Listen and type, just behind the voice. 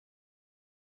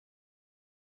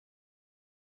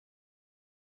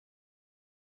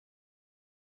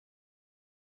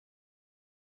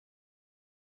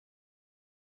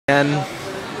And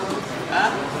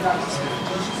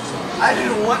I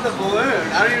didn't want the balloon.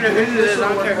 I don't even know who it is.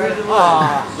 I don't care who it is.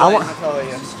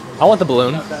 I want the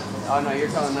balloon. Oh no, you're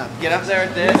telling them. Get up there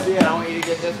with this, and I want you to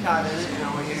get this caught in it, and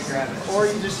I want you to grab it. Or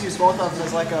you just use both of them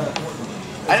as like a...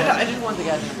 I just want the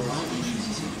guy to balloon.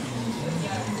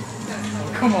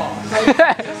 Come on.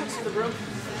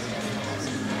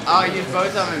 Oh, use both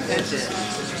of them and pinch it.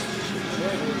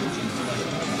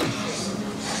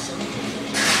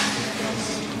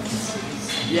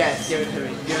 Yes, give it to me.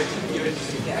 Give it to me. Give it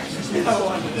to me. Yeah. I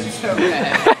wanted it so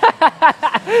bad.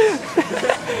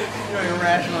 You're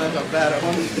irrational as a bad. I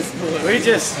wanted this balloon. We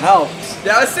just helped.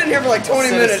 Yeah, I was sitting here for like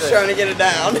 20 minutes trying to get it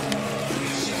down.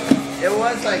 It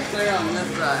was like clear on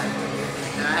this side,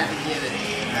 and I had to get it.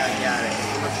 I got it.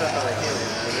 I still thought I hit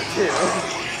it too.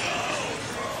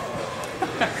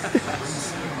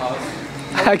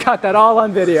 I got that all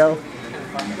on video.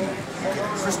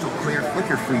 Crystal clear,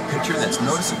 flicker-free picture that's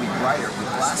noticeably brighter with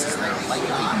glasses that are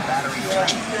lightweight and battery-free.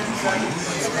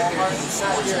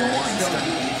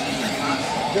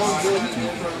 Don't do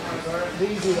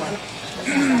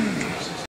it.